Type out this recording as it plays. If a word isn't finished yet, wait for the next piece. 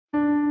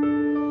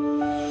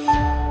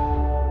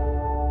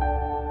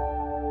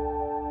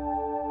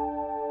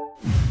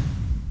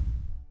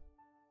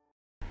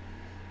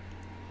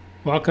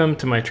Welcome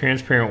to my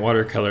transparent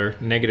watercolor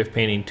negative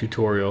painting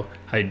tutorial,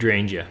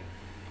 Hydrangea.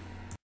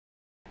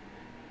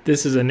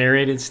 This is a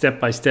narrated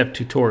step-by-step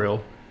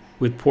tutorial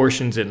with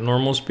portions at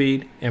normal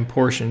speed and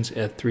portions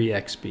at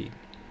 3x speed.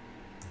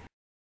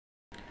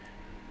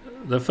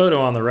 The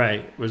photo on the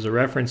right was a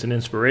reference and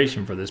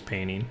inspiration for this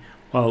painting.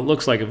 While it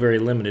looks like a very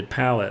limited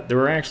palette, there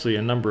were actually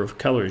a number of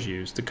colors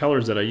used. The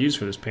colors that I used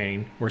for this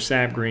painting were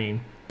sap green,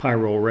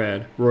 pyrrole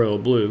red, royal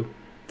blue,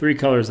 three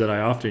colors that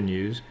I often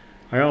use.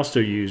 I also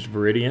used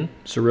viridian,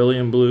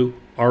 cerulean blue,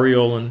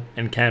 aureolin,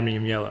 and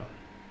cadmium yellow.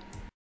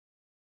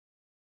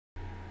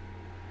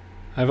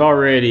 I've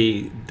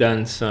already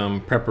done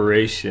some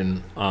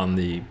preparation on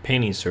the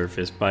painting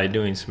surface by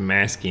doing some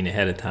masking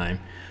ahead of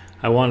time.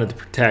 I wanted to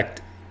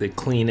protect the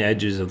clean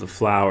edges of the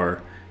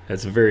flower.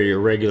 That's a very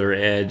irregular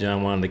edge, and I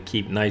wanted to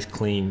keep nice,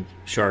 clean,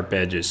 sharp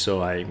edges,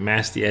 so I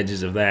masked the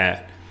edges of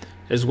that,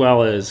 as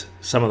well as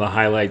some of the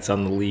highlights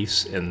on the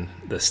leaves and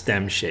the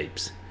stem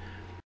shapes.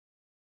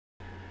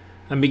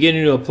 I'm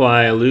beginning to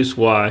apply a loose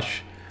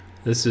wash.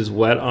 This is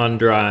wet on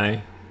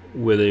dry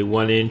with a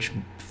 1-inch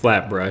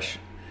flat brush,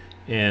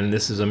 and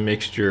this is a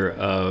mixture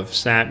of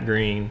sap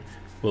green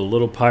with a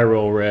little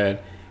pyrrole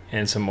red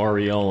and some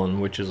aureolin,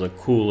 which is a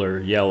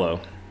cooler yellow.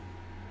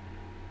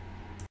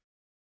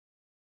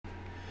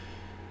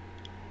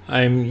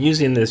 I'm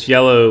using this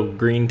yellow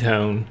green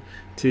tone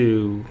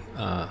to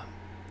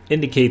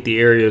indicate the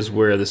areas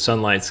where the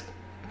sunlight's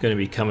going to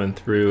be coming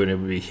through and it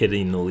will be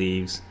hitting the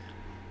leaves.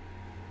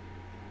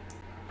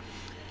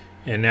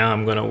 And now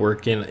I'm going to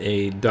work in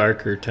a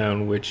darker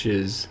tone, which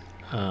is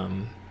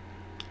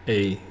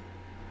a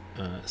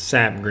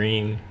sap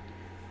green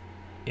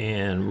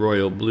and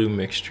royal blue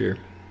mixture,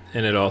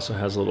 and it also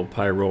has a little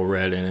pyrrole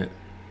red in it.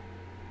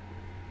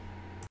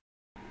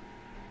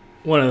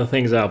 One of the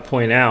things I'll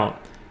point out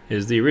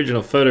is the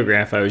original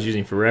photograph I was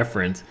using for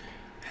reference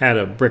had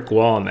a brick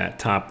wall in that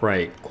top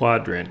right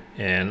quadrant,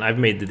 and I've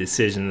made the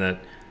decision that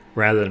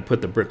rather than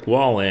put the brick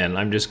wall in,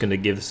 I'm just going to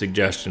give the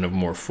suggestion of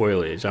more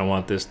foliage. I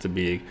want this to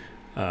be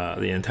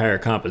the entire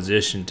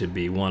composition to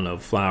be one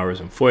of flowers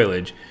and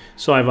foliage,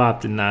 so I've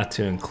opted not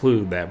to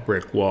include that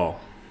brick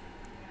wall.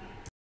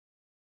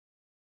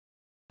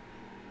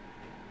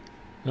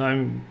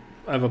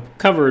 I've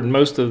covered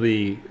most of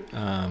the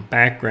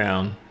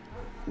background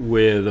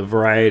with a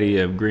variety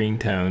of green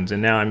tones,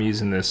 and now I'm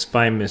using this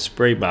fine mist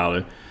spray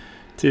bottle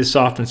to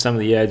soften some of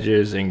the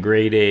edges and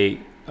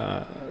gradate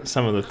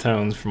some of the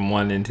tones from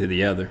one into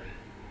the other.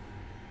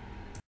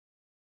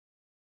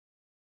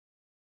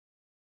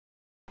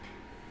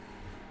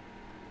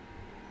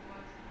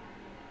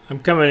 I'm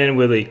coming in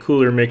with a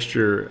cooler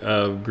mixture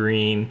of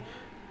green.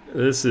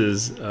 This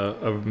is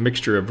a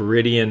mixture of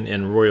viridian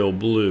and royal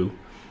blue,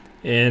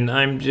 and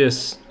I'm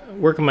just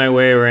working my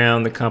way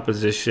around the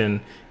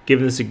composition,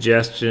 giving the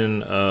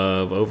suggestion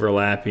of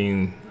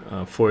overlapping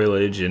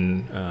foliage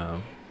and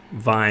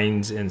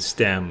vines and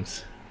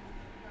stems.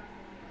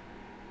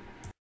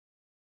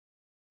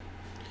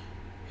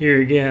 Here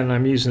again,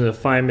 I'm using the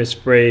fine mist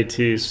spray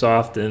to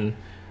soften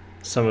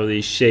some of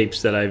these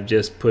shapes that I've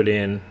just put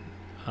in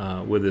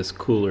with this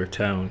cooler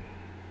tone.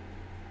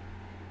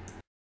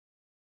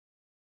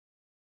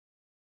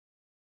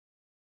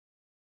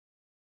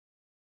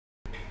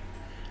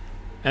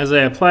 As I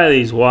apply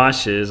these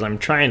washes, I'm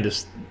trying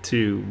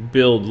to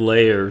build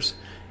layers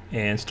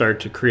and start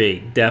to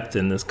create depth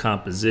in this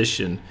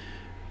composition.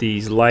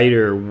 These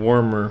lighter,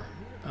 warmer,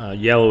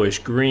 yellowish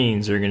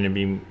greens are going to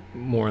be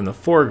more in the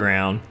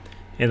foreground,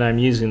 and I'm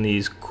using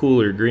these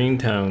cooler green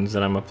tones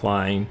that I'm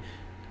applying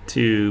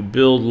to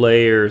build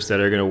layers that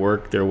are going to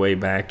work their way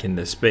back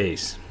into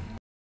space.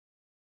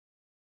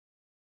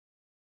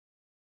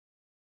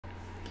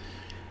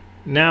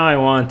 Now I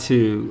want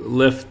to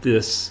lift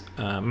this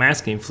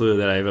masking fluid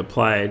that I've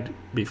applied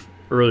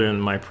earlier in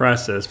my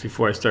process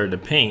before I started to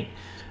paint,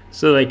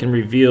 so that I can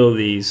reveal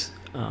these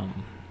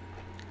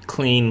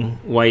clean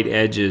white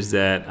edges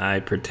that I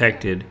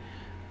protected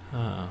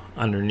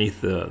underneath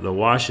the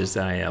washes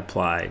that I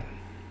applied.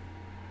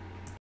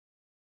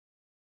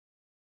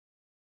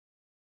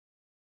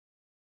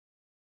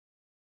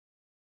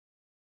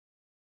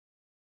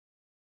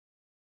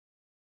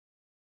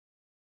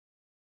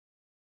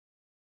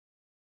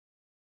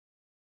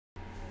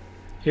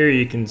 Here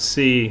you can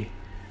see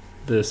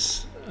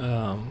this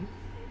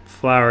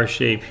flower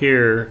shape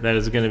here that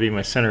is going to be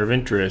my center of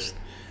interest.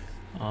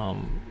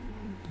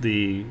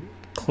 The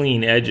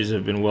clean edges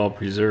have been well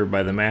preserved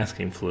by the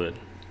masking fluid.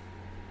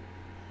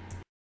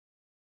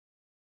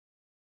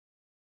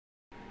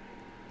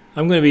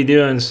 I'm going to be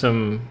doing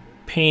some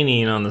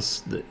painting on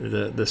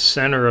the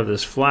center of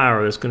this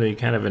flower that's going to be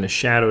kind of in a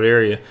shadowed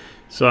area.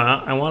 So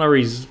I want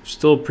to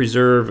still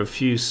preserve a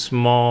few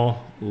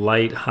small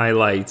light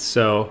highlights.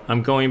 So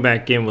I'm going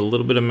back in with a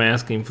little bit of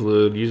masking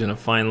fluid, using a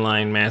fine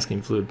line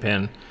masking fluid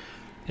pen,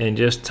 and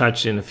just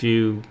touching a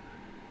few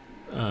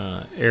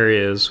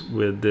areas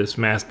with this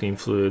masking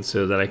fluid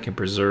so that I can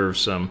preserve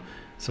some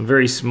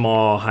very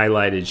small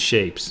highlighted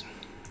shapes.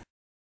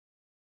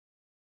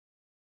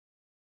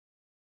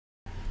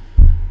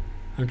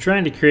 I'm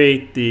trying to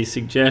create the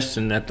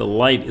suggestion that the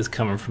light is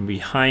coming from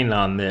behind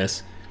on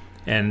this,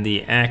 and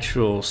the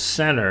actual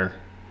center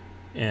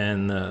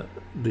and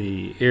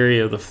the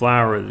area of the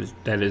flower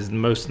that is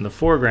most in the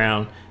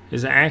foreground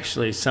is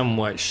actually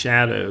somewhat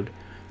shadowed.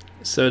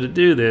 So to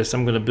do this,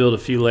 I'm going to build a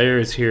few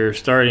layers here,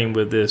 starting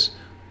with this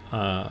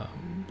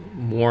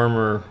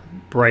warmer,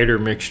 brighter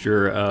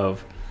mixture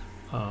of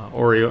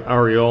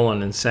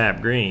aureolin and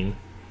sap green,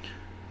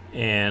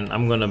 and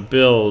I'm going to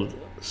build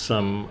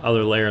some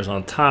other layers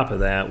on top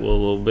of that with a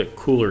little bit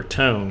cooler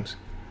tones.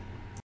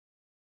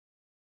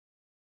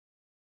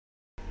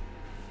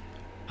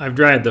 I've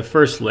dried the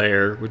first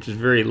layer, which is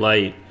very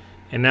light,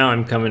 and now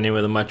I'm coming in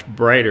with a much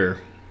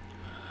brighter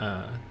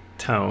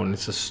tone. It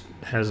just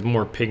has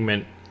more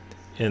pigment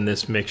in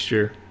this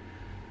mixture,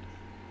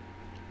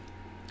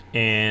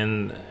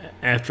 and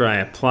after I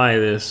apply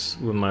this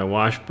with my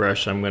wash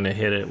brush, I'm going to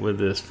hit it with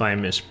this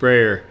fine mist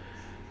sprayer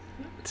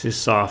to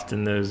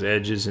soften those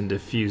edges and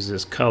diffuse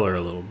this color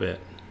a little bit.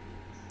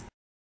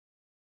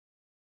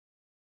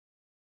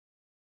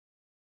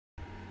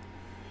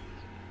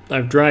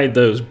 I've dried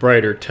those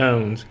brighter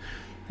tones,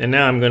 and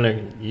now I'm going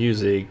to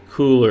use a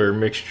cooler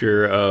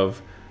mixture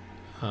of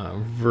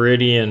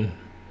viridian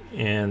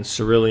and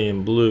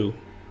cerulean blue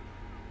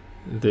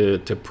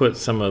to put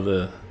some of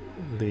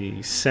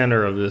the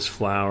center of this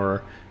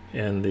flower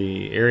and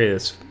the area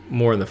that's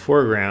more in the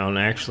foreground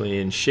actually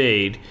in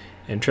shade,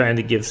 and trying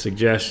to give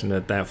suggestion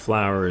that that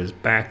flower is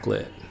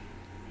backlit.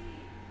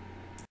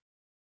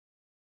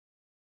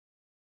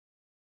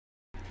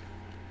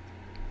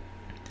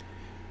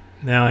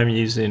 Now I'm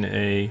using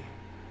a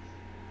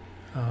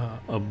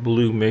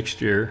blue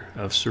mixture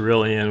of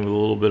cerulean with a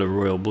little bit of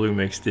royal blue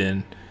mixed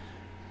in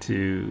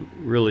to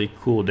really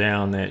cool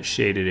down that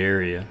shaded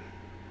area.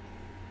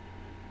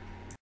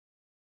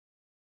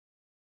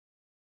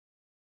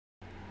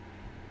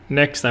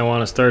 Next, I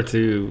want to start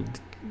to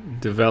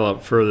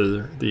develop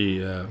further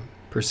the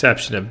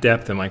perception of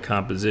depth in my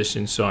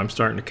composition, so I'm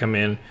starting to come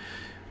in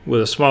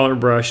with a smaller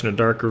brush and a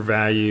darker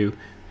value,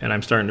 and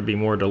I'm starting to be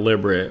more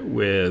deliberate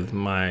with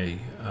my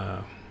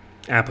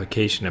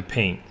application of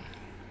paint.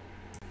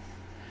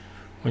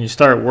 When you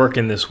start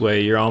working this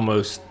way, you're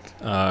almost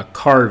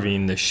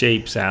carving the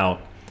shapes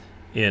out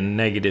in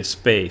negative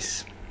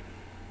space.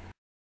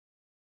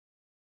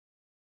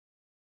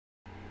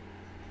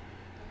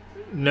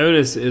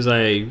 Notice as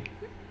I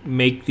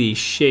make these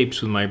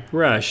shapes with my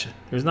brush,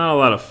 there's not a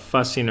lot of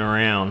fussing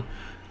around.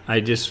 I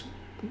just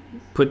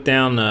put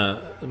down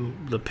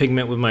the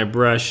pigment with my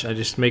brush, I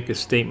just make a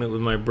statement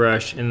with my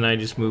brush, and then I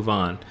just move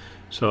on.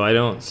 So I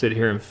don't sit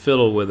here and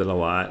fiddle with it a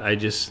lot. I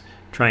just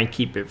try and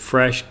keep it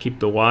fresh, keep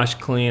the wash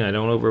clean, I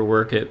don't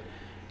overwork it.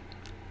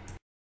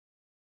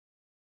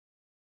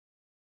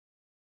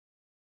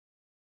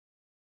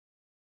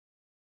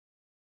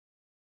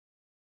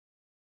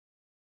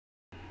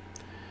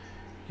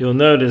 You'll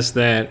notice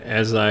that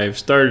as I've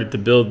started to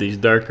build these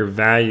darker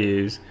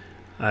values,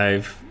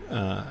 I've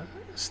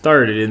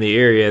started in the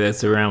area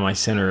that's around my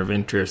center of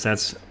interest.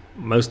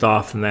 Most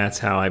often that's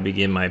how I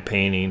begin my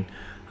painting.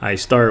 I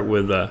start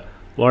with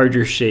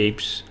larger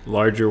shapes,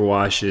 larger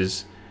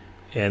washes,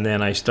 and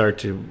then I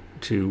start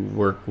to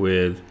work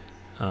with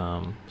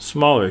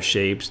smaller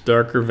shapes,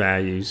 darker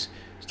values,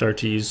 start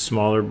to use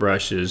smaller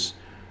brushes,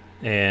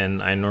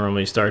 and I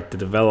normally start to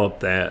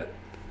develop that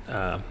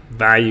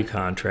value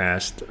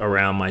contrast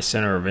around my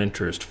center of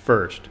interest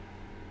first.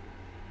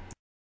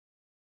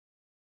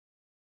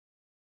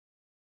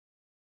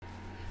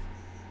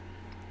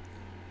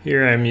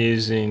 Here I'm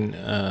using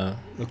the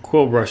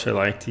quill brush I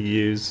like to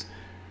use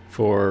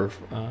for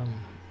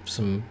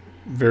some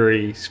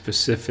very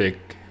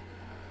specific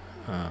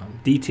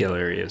detail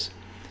areas,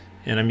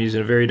 and I'm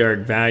using a very dark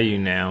value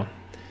now,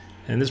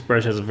 and this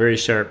brush has a very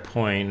sharp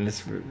point, and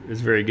it's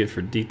very good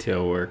for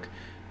detail work.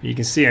 You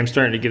can see I'm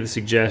starting to give the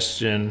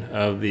suggestion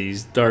of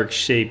these dark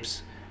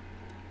shapes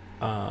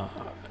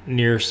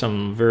near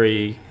some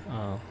very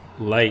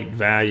light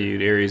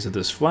valued areas of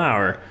this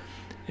flower,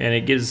 and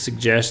it gives a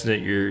suggestion that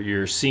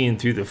you're seeing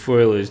through the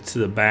foliage to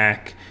the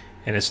back,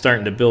 and it's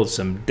starting to build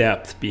some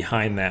depth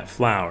behind that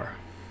flower.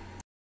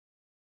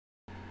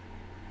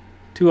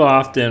 Too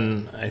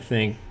often I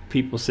think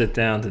people sit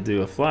down to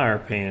do a flower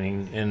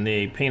painting and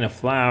they paint a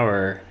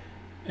flower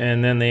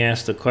and then they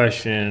ask the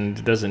question,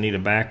 does it need a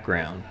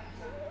background?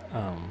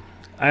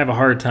 I have a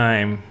hard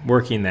time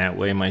working that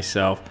way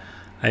myself.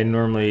 I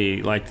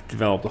normally like to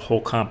develop the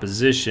whole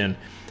composition,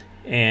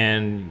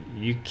 and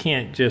you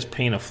can't just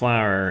paint a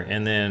flower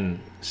and then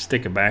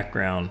stick a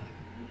background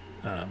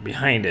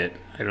behind it.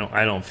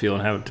 I don't feel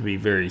and have it to be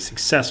very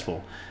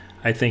successful.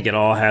 I think it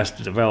all has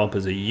to develop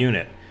as a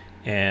unit,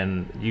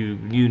 and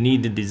you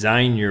need to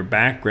design your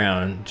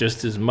background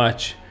just as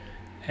much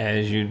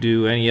as you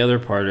do any other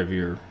part of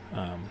your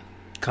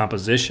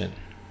composition.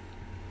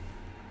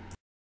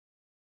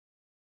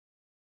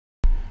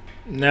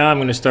 Now I'm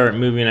going to start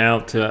moving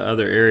out to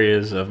other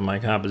areas of my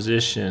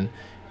composition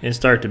and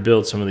start to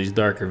build some of these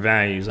darker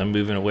values. I'm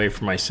moving away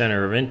from my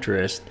center of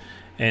interest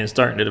and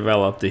starting to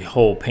develop the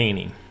whole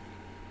painting.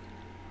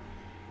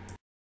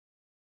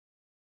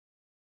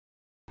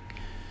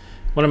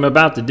 What I'm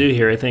about to do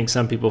here, I think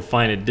some people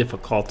find it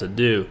difficult to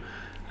do.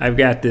 I've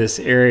got this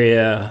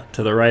area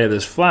to the right of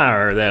this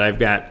flower that I've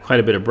got quite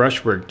a bit of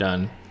brushwork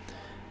done,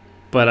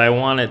 but I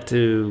want it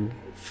to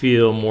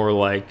feel more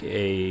like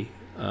a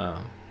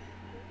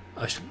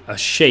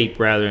shape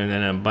rather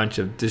than a bunch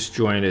of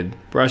disjointed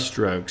brush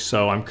strokes.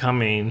 So I'm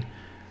coming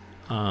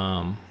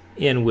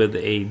in with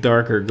a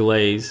darker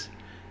glaze,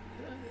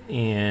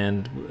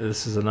 and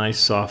this is a nice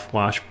soft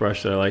wash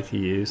brush that I like to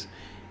use,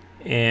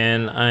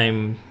 and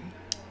I'm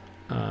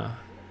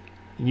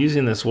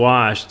using this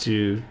wash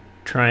to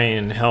try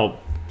and help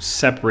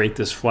separate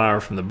this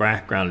flower from the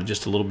background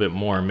just a little bit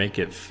more and make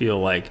it feel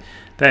like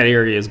that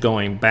area is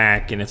going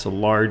back and it's a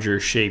larger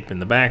shape in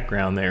the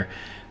background there.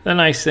 The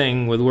nice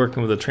thing with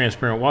working with the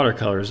transparent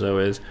watercolors though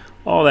is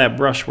all that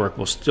brushwork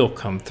will still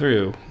come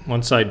through.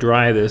 Once I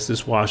dry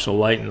this wash will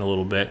lighten a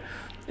little bit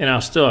and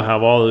I'll still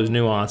have all those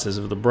nuances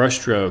of the brush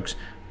strokes,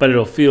 but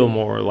it'll feel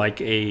more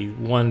like a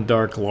one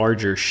dark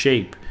larger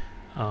shape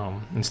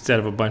instead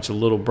of a bunch of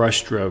little brush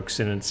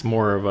strokes, and it's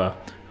more of a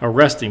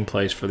resting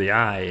place for the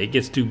eye. It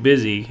gets too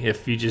busy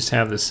if you just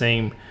have the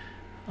same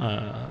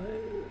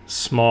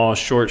small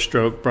short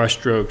stroke brush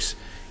strokes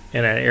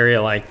in an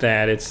area like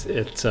that.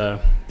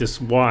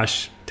 This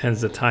wash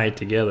tends to tie it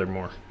together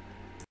more.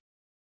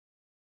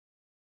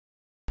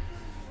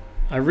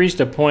 I've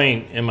reached a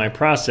point in my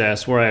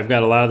process where I've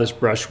got a lot of this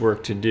brush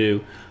work to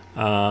do,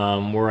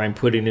 where I'm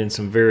putting in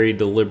some very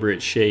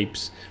deliberate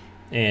shapes,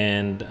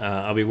 and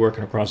I'll be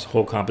working across the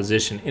whole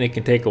composition, and it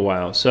can take a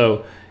while.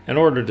 So in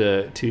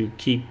order to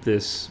keep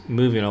this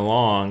moving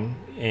along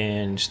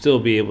and still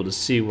be able to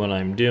see what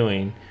I'm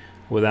doing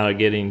without it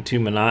getting too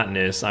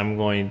monotonous, I'm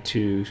going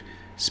to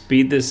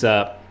speed this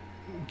up,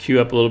 cue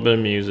up a little bit of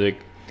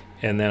music,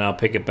 and then I'll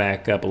pick it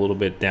back up a little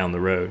bit down the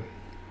road.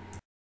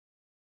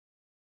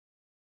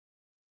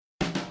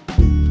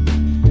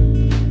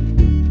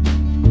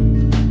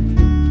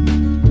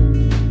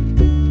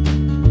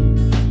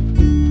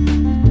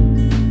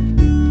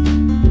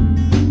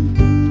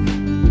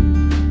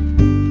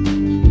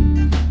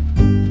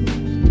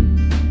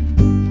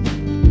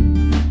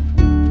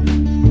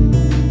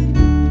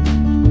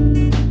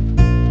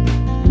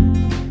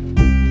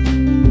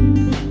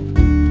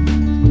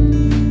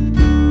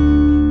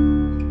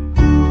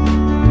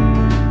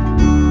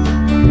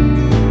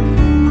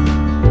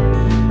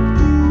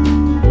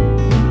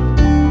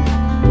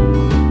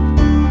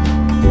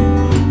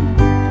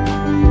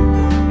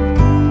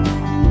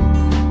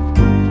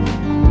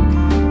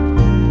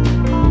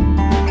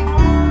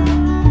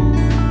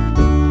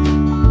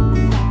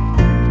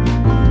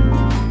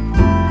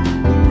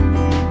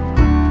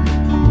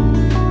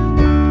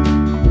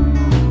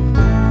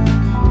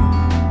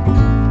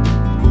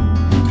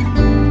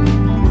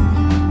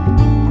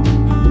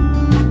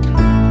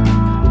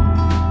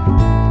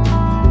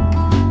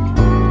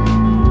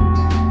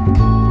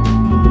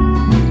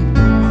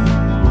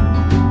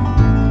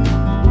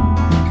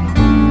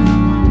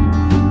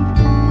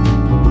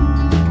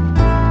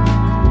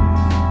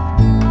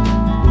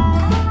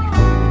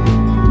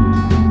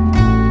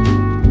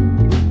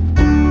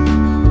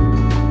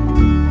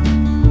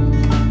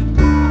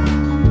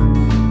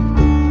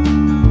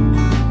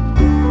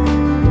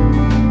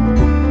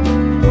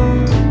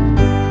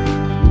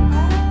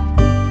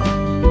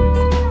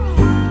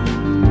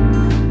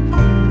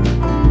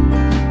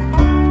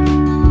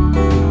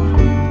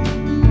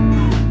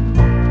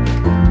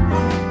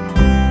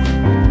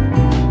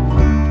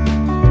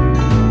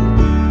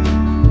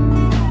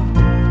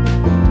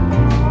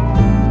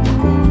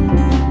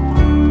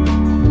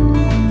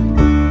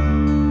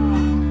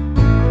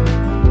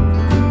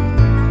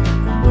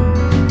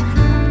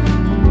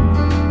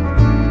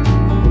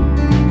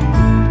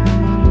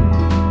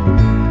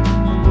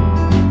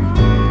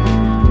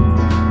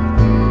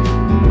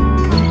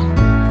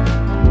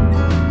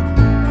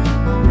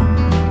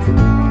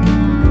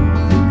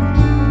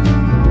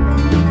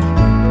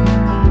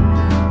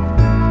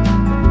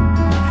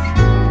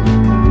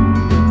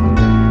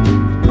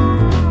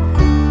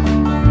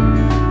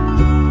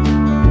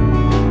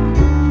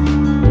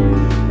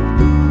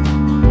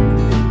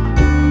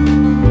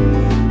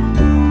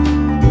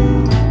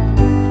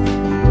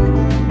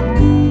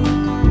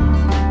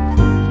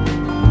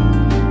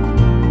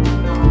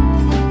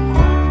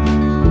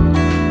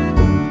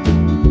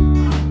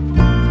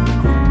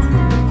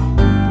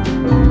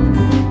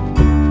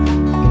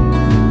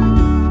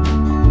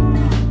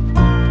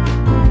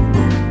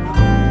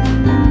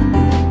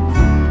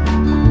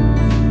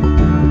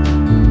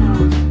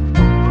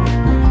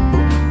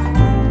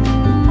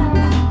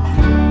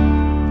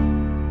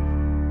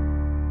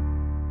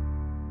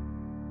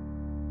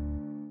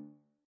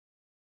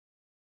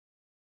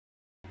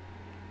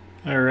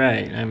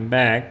 Alright, I'm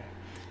back,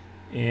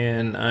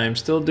 and I'm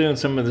still doing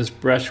some of this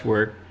brush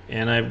work,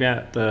 and I've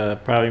got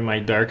probably my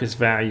darkest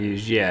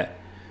values yet,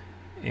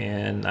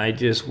 and I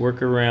just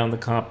work around the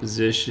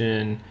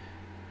composition,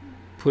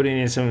 putting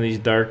in some of these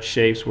dark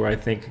shapes where I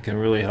think it can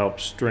really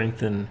help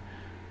strengthen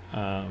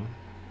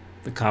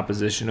the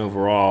composition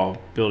overall,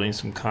 building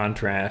some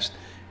contrast.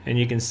 And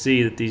you can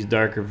see that these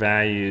darker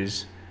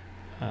values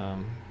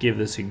give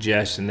the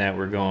suggestion that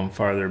we're going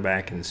farther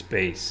back in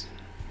space.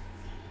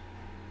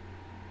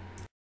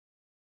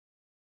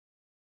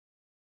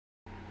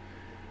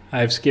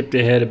 I've skipped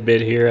ahead a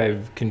bit here.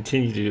 I've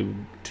continued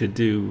to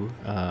do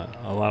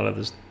a lot of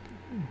this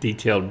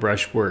detailed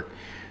brush work,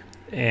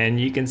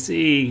 and you can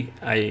see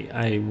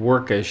I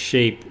work a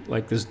shape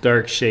like this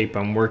dark shape.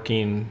 I'm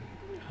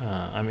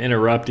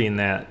interrupting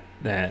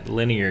that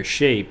linear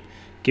shape,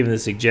 giving the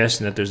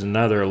suggestion that there's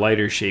another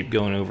lighter shape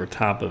going over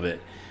top of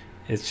it.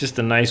 It's just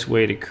a nice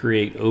way to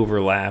create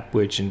overlap,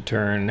 which in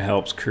turn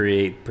helps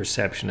create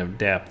perception of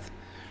depth.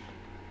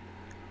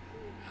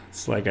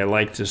 It's like I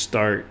like to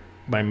start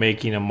by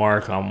making a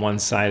mark on one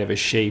side of a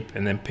shape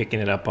and then picking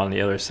it up on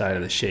the other side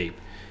of the shape.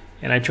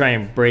 And I try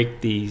and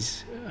break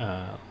these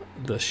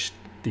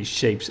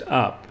shapes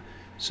up.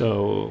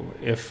 So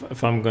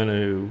if I'm going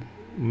to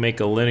make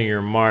a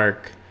linear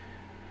mark,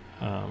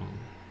 I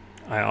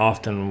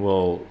often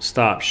will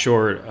stop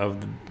short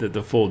of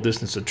the full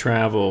distance of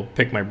travel,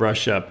 pick my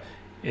brush up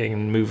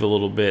and move a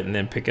little bit and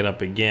then pick it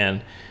up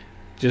again.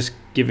 Just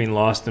giving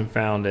lost and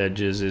found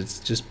edges,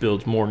 it just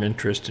builds more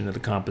interest into the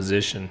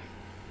composition.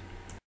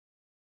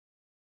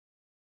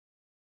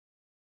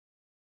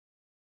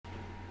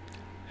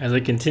 As I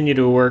continue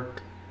to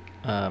work,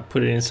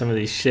 putting in some of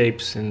these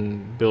shapes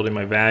and building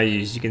my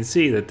values, you can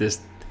see that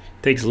this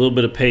takes a little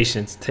bit of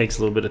patience, takes a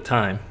little bit of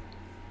time.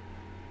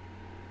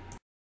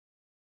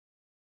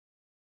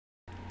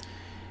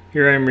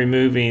 Here I'm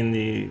removing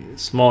the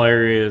small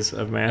areas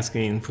of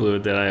masking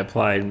fluid that I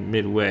applied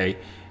midway.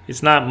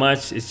 It's not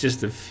much, it's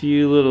just a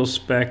few little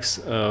specks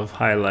of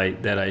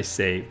highlight that I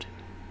saved.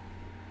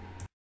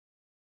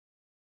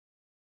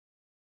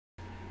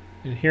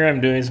 And here I'm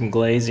doing some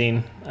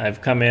glazing.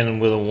 I've come in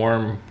with a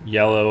warm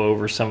yellow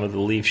over some of the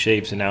leaf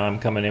shapes, and now I'm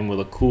coming in with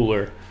a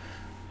cooler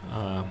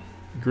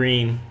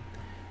green.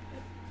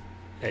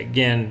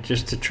 Again,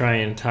 just to try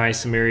and tie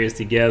some areas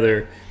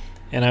together.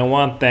 And I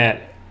want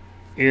that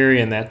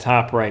area in that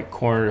top right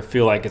corner to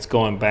feel like it's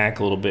going back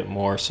a little bit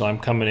more, so I'm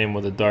coming in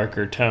with a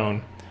darker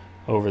tone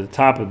over the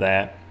top of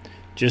that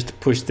just to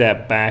push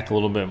that back a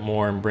little bit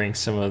more and bring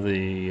some of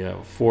the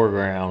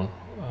foreground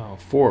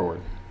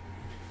forward.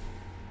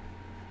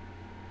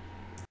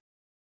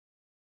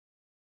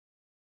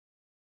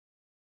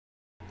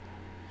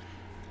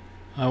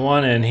 I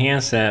want to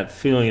enhance that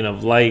feeling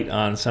of light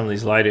on some of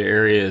these lighter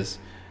areas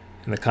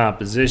in the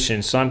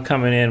composition, so I'm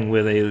coming in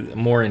with a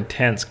more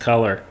intense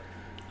color,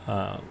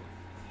 a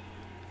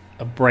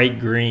bright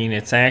green.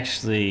 It's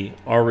actually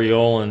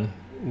aureolin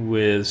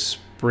with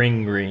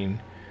spring green,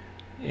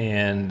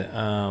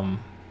 and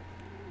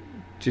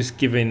just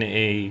giving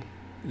the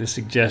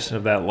suggestion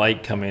of that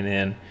light coming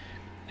in.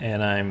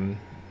 And I'm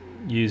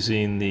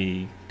using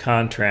the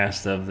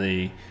contrast of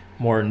the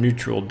more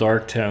neutral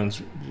dark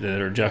tones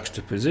that are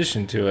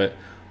juxtaposition to it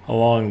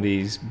along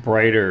these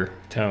brighter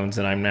tones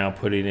that I'm now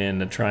putting in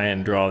to try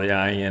and draw the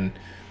eye in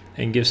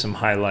and give some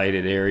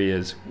highlighted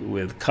areas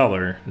with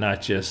color,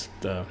 not just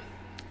the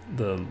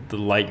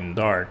light and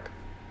dark.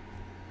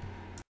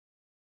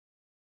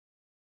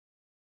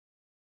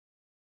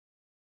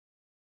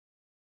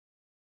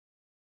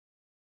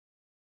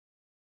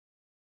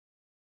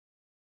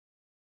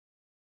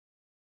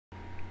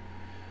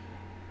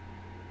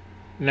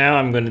 Now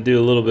I'm going to do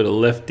a little bit of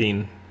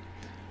lifting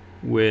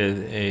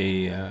with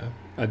a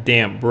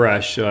damp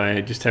brush. So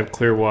I just have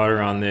clear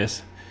water on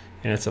this,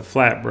 and it's a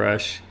flat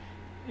brush,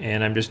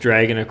 and I'm just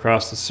dragging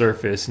across the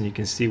surface, and you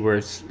can see where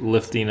it's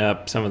lifting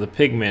up some of the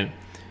pigment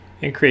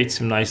and create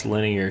some nice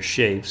linear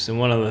shapes. And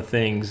one of the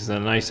things, the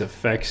nice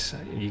effects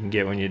you can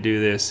get when you do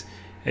this,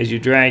 as you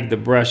drag the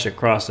brush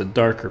across a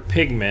darker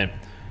pigment,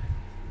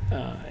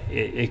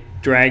 it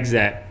drags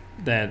that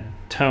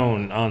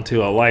tone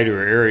onto a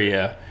lighter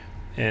area.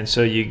 And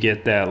so you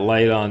get that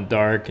light on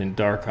dark and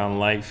dark on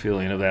light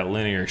feeling of that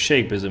linear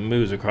shape as it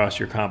moves across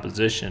your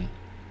composition.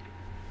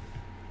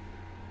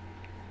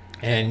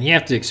 And you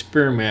have to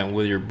experiment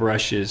with your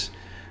brushes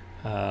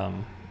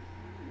to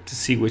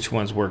see which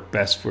ones work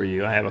best for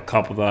you. I have a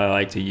couple that I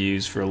like to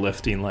use for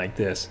lifting like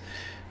this.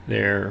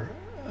 They're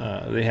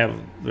a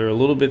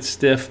little bit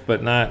stiff,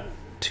 but not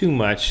too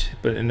much,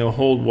 and they'll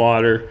hold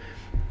water,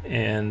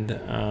 and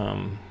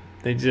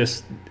they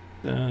just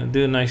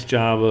do a nice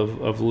job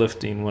of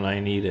lifting when I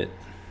need it.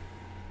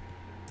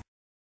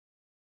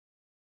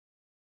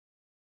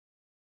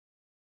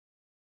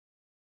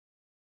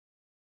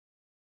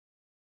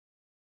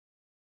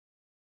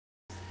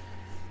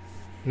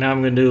 Now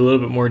I'm going to do a little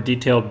bit more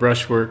detailed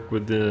brushwork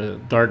with the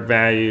dark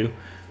value,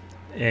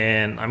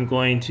 and I'm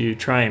going to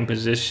try and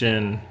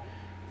position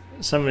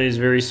some of these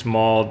very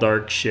small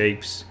dark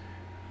shapes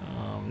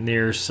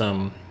near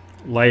some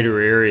lighter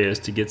areas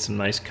to get some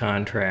nice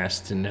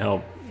contrast and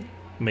help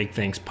make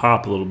things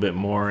pop a little bit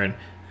more and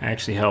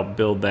actually help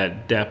build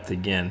that depth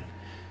again.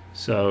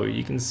 So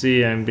you can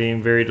see I'm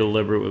being very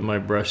deliberate with my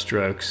brush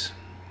strokes,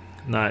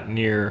 not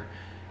near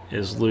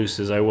as loose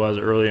as I was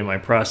early in my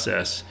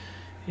process.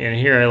 And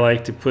here I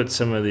like to put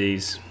some of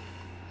these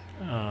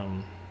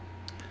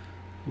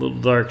little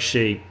dark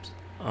shapes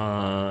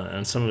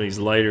on some of these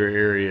lighter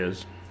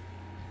areas.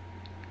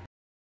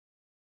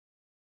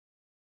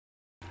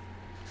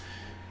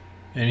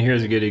 And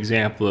here's a good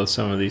example of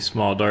some of these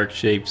small dark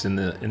shapes in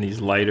these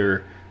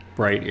lighter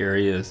bright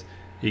areas.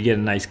 You get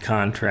a nice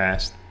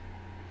contrast.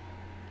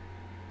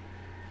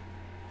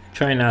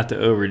 Try not to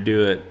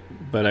overdo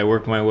it, but I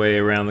work my way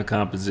around the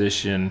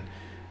composition,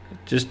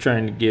 just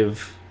trying to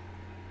give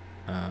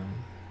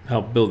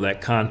help build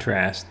that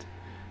contrast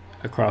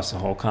across the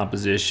whole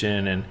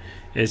composition. And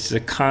it's a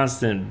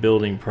constant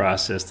building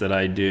process that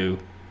I do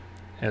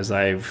as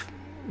I've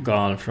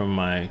gone from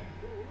my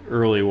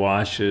early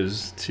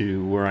washes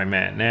to where I'm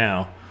at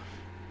now,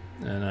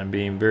 and I'm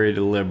being very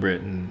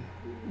deliberate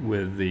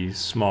with the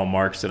small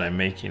marks that I'm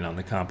making on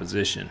the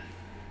composition.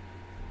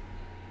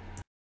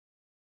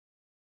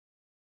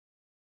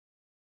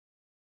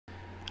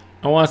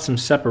 I want some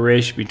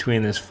separation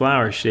between this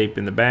flower shape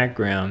in the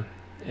background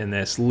and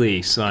this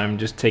leaf, so I'm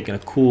just taking a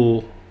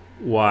cool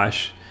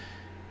wash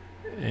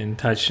and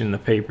touching the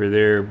paper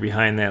there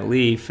behind that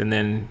leaf and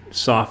then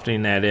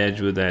softening that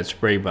edge with that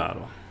spray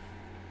bottle.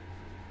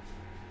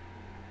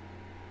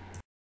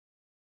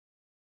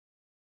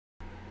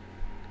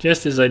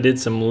 Just as I did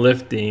some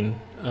lifting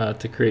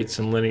to create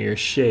some linear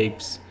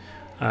shapes,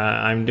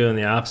 I'm doing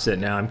the opposite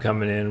now. I'm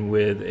coming in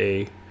with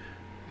a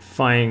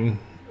fine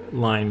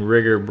line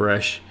rigger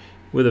brush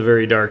with a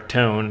very dark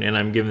tone, and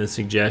I'm giving the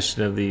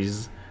suggestion of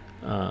these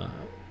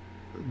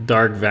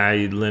dark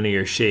valued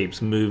linear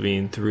shapes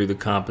moving through the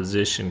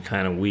composition,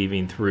 kind of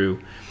weaving through.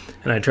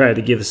 And I try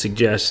to give a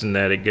suggestion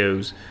that it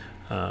goes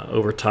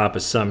over top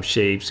of some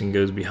shapes and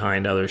goes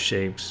behind other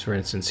shapes. For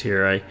instance,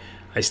 here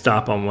I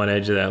stop on one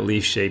edge of that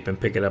leaf shape and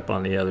pick it up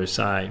on the other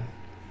side.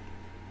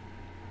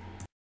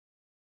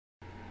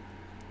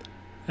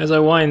 As I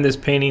wind this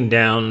painting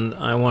down,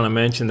 I want to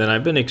mention that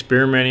I've been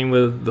experimenting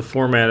with the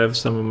format of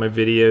some of my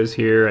videos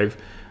here.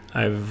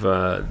 I've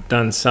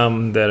done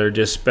some that are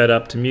just sped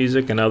up to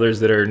music and others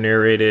that are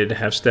narrated,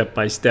 have step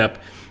by step,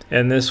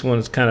 and this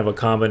one's kind of a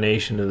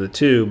combination of the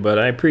two. But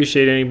I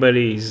appreciate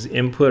anybody's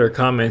input or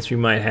comments you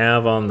might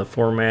have on the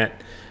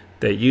format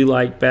that you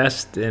like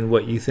best and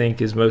what you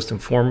think is most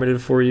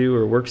informative for you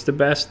or works the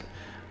best.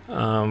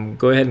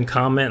 Go ahead and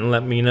comment and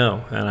let me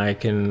know, and I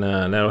can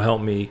that'll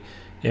help me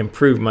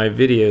improve my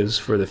videos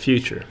for the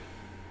future.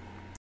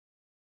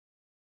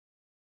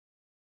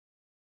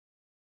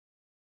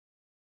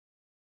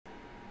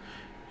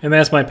 And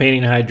that's my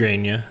painting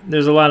Hydrangea.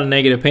 There's a lot of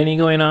negative painting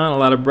going on, a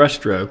lot of brush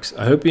strokes.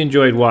 I hope you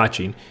enjoyed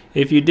watching.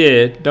 If you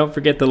did, don't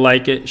forget to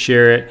like it,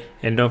 share it,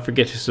 and don't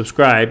forget to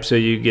subscribe so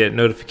you get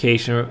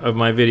notification of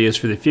my videos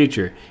for the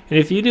future. And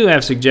if you do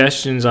have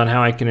suggestions on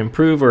how I can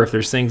improve, or if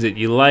there's things that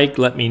you like,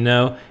 let me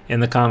know in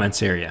the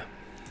comments area.